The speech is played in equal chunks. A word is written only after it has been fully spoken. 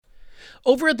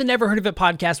Over at the Never Heard of It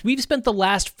podcast, we've spent the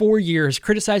last 4 years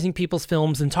criticizing people's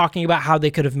films and talking about how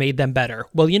they could have made them better.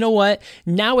 Well, you know what?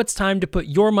 Now it's time to put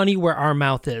your money where our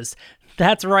mouth is.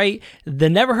 That's right. The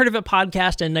Never Heard of It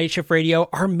podcast and Night Shift Radio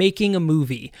are making a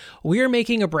movie. We are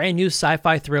making a brand new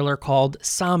sci-fi thriller called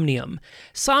Somnium.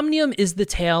 Somnium is the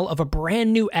tale of a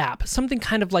brand new app, something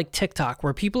kind of like TikTok,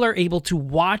 where people are able to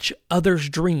watch others'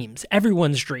 dreams,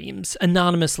 everyone's dreams,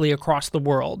 anonymously across the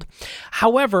world.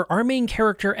 However, our main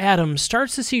character, Adam,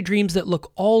 starts to see dreams that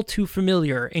look all too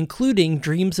familiar, including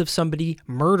dreams of somebody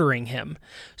murdering him.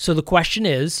 So the question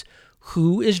is,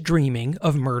 who is dreaming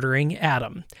of murdering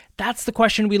Adam? That's the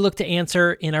question we look to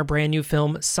answer in our brand new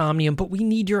film, Somnium, but we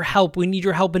need your help. We need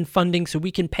your help in funding so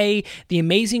we can pay the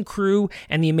amazing crew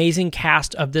and the amazing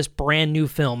cast of this brand new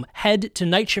film. Head to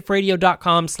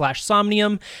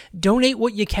nightshiftradio.com/somnium, donate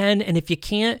what you can, and if you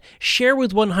can't, share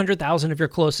with 100,000 of your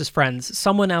closest friends.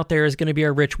 Someone out there is going to be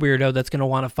a rich weirdo that's going to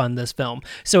want to fund this film.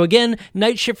 So again,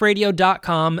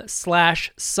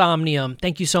 nightshiftradio.com/somnium.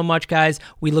 Thank you so much, guys.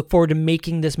 We look forward to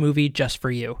making this movie just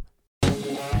for you.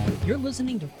 You're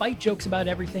listening to Fight Jokes About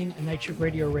Everything, a Night Shift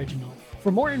Radio original.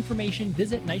 For more information,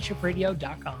 visit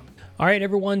nightshiftradio.com. All right,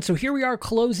 everyone. So here we are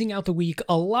closing out the week.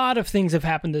 A lot of things have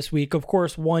happened this week. Of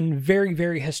course, one very,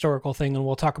 very historical thing, and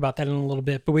we'll talk about that in a little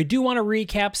bit. But we do want to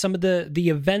recap some of the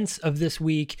events of this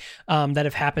week that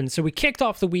have happened. So we kicked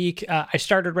off the week. I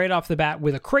started right off the bat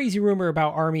with a crazy rumor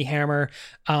about Armie Hammer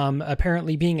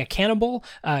apparently being a cannibal.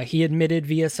 He admitted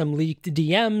via some leaked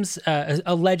DMs,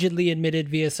 allegedly admitted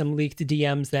via some leaked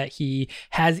DMs that he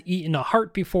has eaten a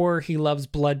heart before. He loves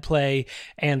blood play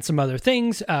and some other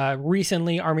things.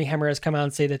 Recently, Armie Hammer has come out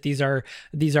and say that these are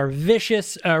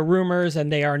vicious rumors and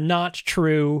they are not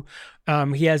true.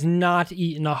 He has not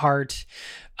eaten a heart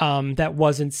that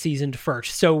wasn't seasoned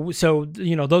first. So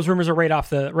you know, those rumors are right off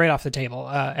the table.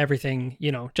 Everything,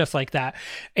 you know, just like that.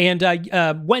 And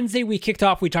Wednesday we kicked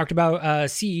off. We talked about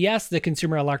CES, the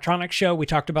Consumer Electronics Show. We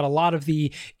talked about a lot of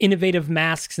the innovative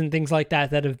masks and things like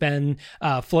that have been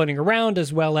floating around,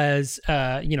 as well as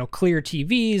clear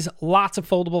TVs, lots of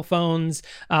foldable phones,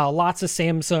 lots of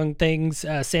Samsung things.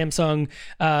 Samsung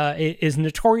is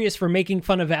notorious for making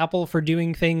fun of Apple for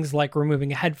doing things like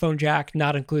removing a headphone jack,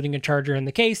 not including a charger in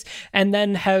the case, and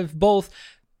then have both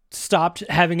stopped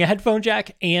having a headphone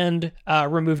jack and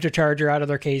removed a charger out of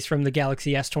their case from the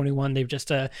Galaxy S21. They've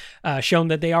just shown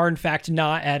that they are in fact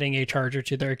not adding a charger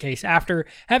to their case after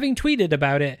having tweeted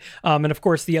about it. And of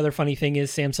course, the other funny thing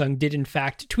is Samsung did in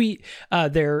fact tweet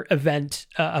their event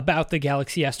about the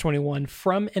Galaxy S21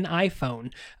 from an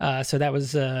iPhone. So that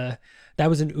was an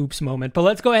oops moment. But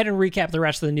let's go ahead and recap the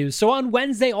rest of the news. So on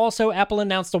Wednesday, also, Apple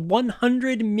announced a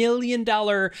 $100 million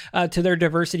to their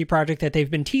diversity project that they've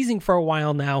been teasing for a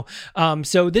while now.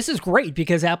 So this is great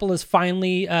because Apple has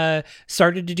finally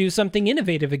started to do something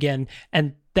innovative again.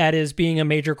 And that is being a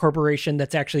major corporation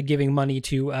that's actually giving money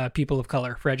to people of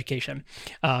color for education.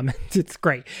 It's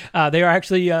great. They are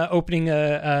actually putting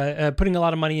a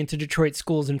lot of money into Detroit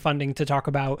schools and funding to talk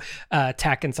about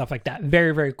tech and stuff like that.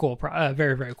 Very, very cool.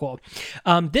 Very, very cool.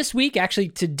 This week, actually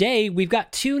today, we've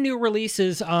got 2 new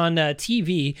releases on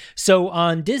TV. So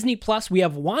on Disney Plus, we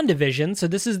have WandaVision. So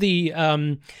this is the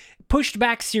pushed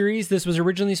back series. This was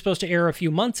originally supposed to air a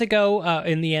few months ago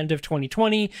in the end of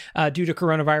 2020 due to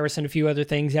coronavirus and a few other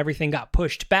things. Everything got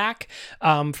pushed back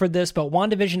for this, but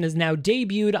WandaVision is now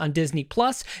debuted on Disney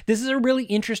Plus. This is a really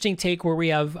interesting take where we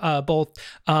have both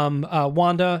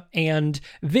Wanda and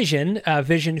Vision.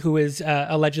 Vision, who is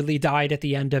allegedly died at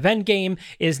the end of Endgame,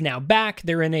 is now back.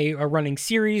 They're in a running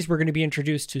series. We're going to be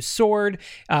introduced to Sword.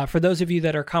 For those of you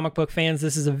that are comic book fans,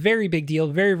 this is a very big deal.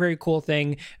 Very, very cool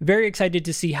thing. Very excited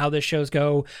to see how this shows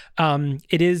go.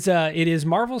 It is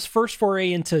Marvel's first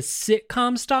foray into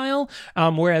sitcom style,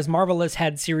 whereas Marvel has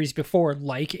had series before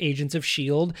like Agents of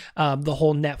S.H.I.E.L.D., the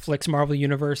whole Netflix Marvel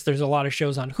universe. There's a lot of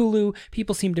shows on Hulu.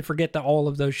 People seem to forget that all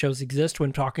of those shows exist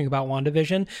when talking about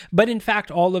WandaVision, but in fact,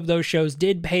 all of those shows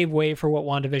did pave way for what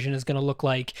WandaVision is going to look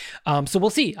like. So we'll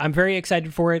see. I'm very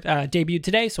excited for it. Debuted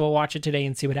today, so we'll watch it today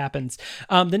and see what happens.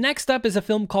 The next up is a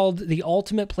film called The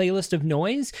Ultimate Playlist of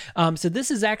Noise. So this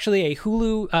is actually a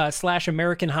Hulu /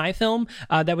 American High film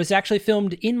that was actually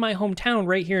filmed in my hometown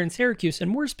right here in Syracuse. And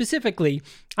more specifically,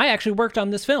 I actually worked on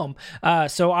this film.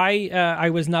 So I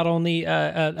was not only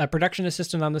a production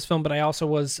assistant on this film, but I also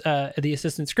was the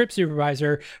assistant script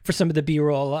supervisor for some of the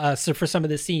B-roll, so for some of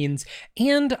the scenes.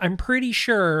 And I'm pretty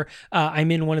sure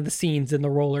I'm in one of the scenes in the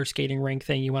roller skating rink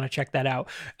thing. You want to check that out.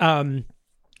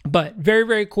 But very,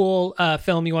 very cool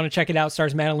film. You want to check it out.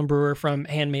 Stars Madeline Brewer from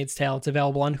Handmaid's Tale. It's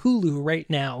available on Hulu right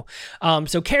now.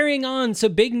 So carrying on, so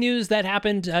big news that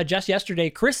happened just yesterday.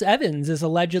 Chris Evans is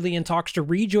allegedly in talks to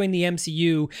rejoin the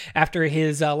MCU after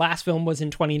his last film was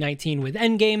in 2019 with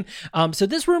Endgame. So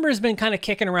this rumor has been kind of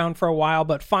kicking around for a while,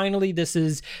 but finally this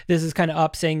is kind of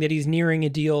up, saying that he's nearing a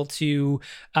deal to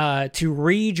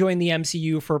rejoin the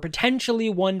MCU for potentially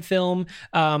one film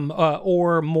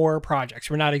or more projects.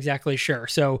 We're not exactly sure.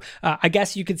 So I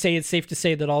guess you could say it's safe to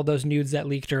say that all those nudes that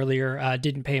leaked earlier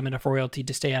didn't pay him enough royalty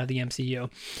to stay out of the MCU.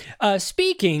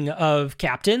 Speaking of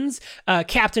captains,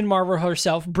 Captain Marvel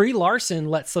herself, Brie Larson,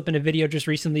 let slip in a video just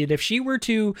recently that if she were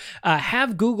to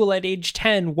have Google at age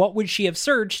 10, what would she have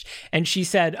searched? And she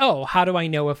said, "Oh, how do I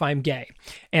know if I'm gay?"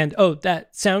 And oh,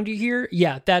 that sound you hear?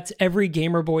 Yeah, that's every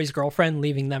gamer boy's girlfriend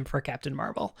leaving them for Captain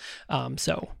Marvel.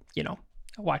 So, you know,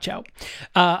 watch out.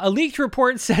 A leaked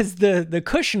report says the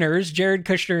Kushners, Jared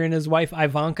Kushner and his wife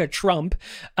Ivanka Trump,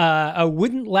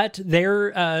 wouldn't let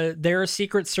their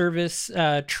Secret Service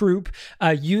troop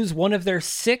use one of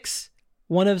six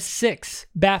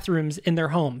bathrooms in their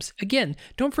homes. Again,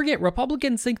 don't forget,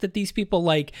 Republicans think that these people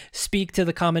like speak to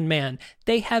the common man.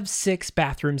 They have 6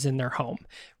 bathrooms in their home.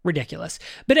 Ridiculous.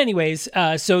 But anyways,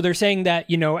 so they're saying that,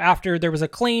 you know, after there was a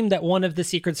claim that one of the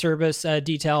Secret Service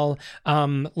detail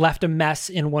left a mess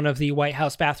in one of the White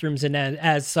House bathrooms, and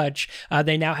as such,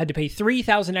 they now had to pay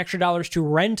 $3,000 extra to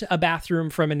rent a bathroom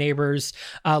from a neighbor's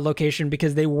location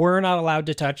because they were not allowed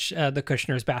to touch the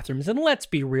Kushner's bathrooms. And let's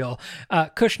be real,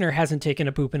 Kushner hasn't taken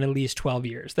a poop in at least 12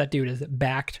 years. That dude is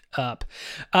backed up.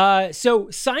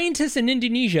 So scientists in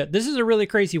Indonesia, this is a really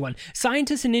crazy one.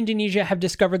 Scientists in Indonesia have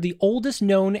discovered the oldest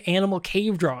known animal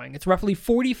cave drawing. It's roughly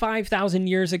 45,000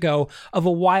 years ago of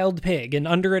a wild pig, and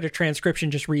under it a transcription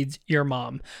just reads "your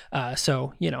mom."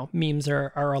 So, you know, memes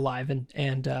are alive and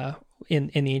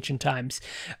in the ancient times.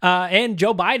 And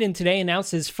Joe Biden today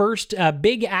announced his first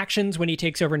big actions when he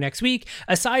takes over next week.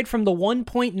 Aside from the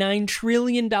 $1.9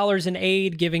 trillion in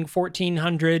aid, giving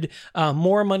 1,400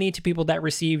 more money to people that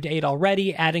received aid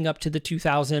already, adding up to the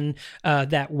 2,000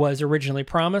 that was originally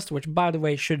promised, which, by the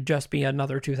way, should just be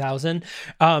another 2,000.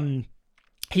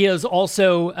 He has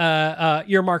also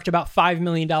earmarked about $5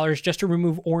 million just to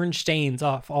remove orange stains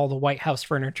off all the White House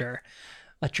furniture.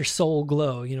 Let your soul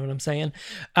glow. You know what I'm saying?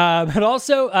 But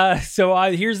also,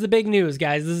 here's the big news,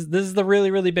 guys. This is the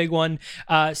really, really big one.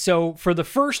 So for the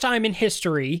first time in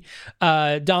history,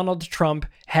 Donald Trump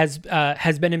has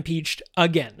been impeached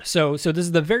again. So this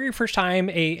is the very first time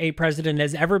a president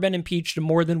has ever been impeached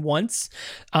more than once.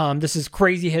 This is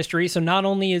crazy history. So not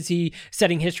only is he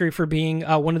setting history for being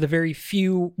one of the very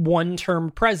few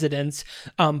one-term presidents,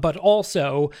 but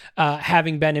also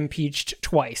having been impeached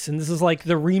twice. And this is like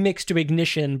the remix to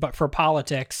Ignition, but for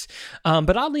politics.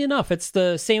 But oddly enough, it's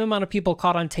the same amount of people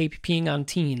caught on tape peeing on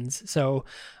teens. So,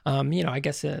 you know, I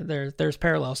guess there's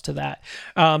parallels to that.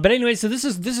 But anyway, so this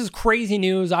is crazy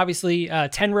news. Obviously,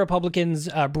 10 Republicans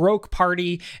broke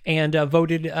party and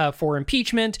voted for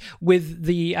impeachment, with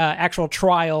the actual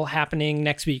trial happening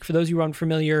next week. For those of you who are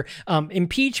unfamiliar,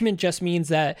 impeachment just means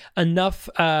that enough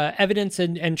evidence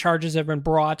and charges have been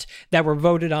brought that were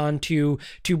voted on to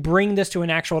bring this to an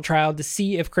actual trial to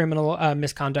see if criminal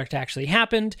misconduct actually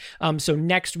happened. So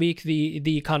next week,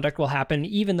 the conduct will happen,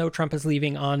 even though Trump is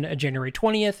leaving on January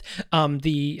 20th.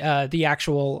 The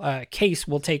actual case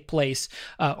will take place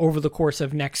over the course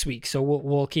of next week. So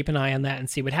we'll keep an eye on that and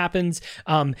see what happens.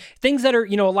 Things that are,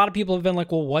 you know, a lot of people have been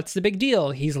like, well, what's the big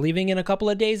deal? He's leaving in a couple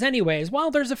of days anyways.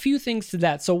 Well, there's a few things to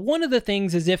that. So one of the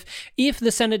things is if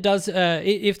the Senate does,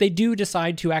 if they do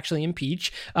decide to actually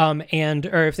impeach, or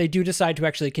if they do decide to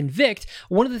actually convict,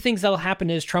 one of the things that'll happen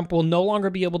is Trump will no longer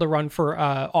be able to run for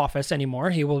office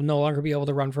anymore. He will no longer be able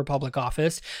to run for public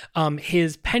office.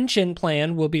 His pension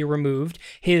plan will be removed.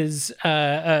 His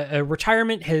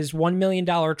retirement, his $1 million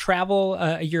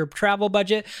a year travel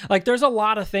budget. Like, there's a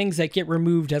lot of things that get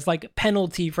removed as like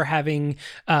penalty for having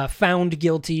found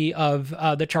guilty of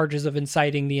the charges of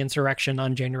inciting the insurrection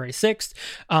on January 6th.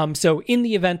 So in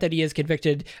the event that he is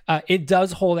convicted, it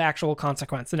does hold actual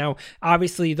consequence. Now,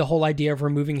 obviously, the whole idea of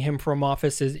removing him from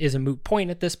office is a moot point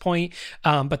at this point.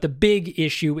 But the big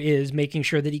issue is making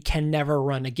sure that he can never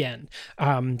run again.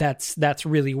 That's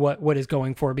really what is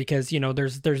going for, because, you know,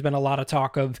 there's been a lot of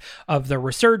talk of the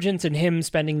resurgence and him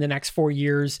spending the next 4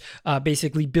 years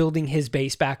basically building his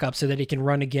base back up so that he can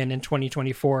run again in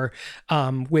 2024,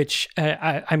 which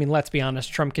I mean, let's be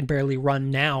honest, Trump can barely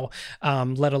run now,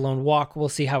 let alone walk. We'll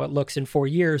see how it looks in 4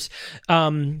 years.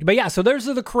 But yeah, so those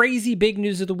are the crazy big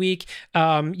news of the week.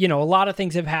 You know, a lot of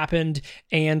things have happened,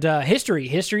 and history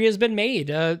has been made,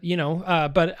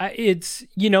 but it's,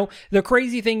 you know, the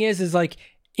crazy thing is like,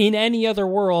 in any other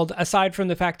world, aside from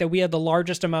the fact that we had the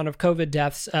largest amount of COVID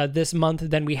deaths this month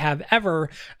than we have ever,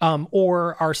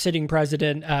 or our sitting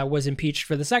president was impeached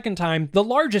for the second time, the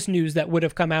largest news that would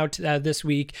have come out this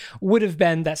week would have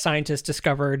been that scientists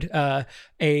discovered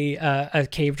a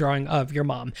cave drawing of your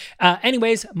mom.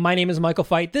 Anyways, my name is Michael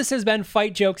Fight. This has been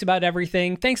Fight Jokes About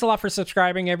Everything. Thanks a lot for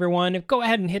subscribing, everyone. Go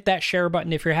ahead and hit that share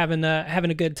button if you're having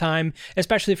a good time,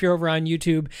 especially if you're over on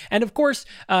YouTube. And of course,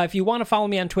 if you want to follow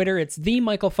me on Twitter, it's the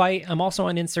Michael Fight. I'm also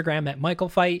on Instagram at Michael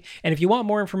Fight. And if you want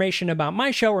more information about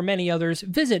my show or many others,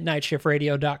 visit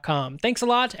nightshiftradio.com. Thanks a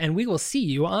lot, and we will see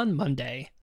you on Monday.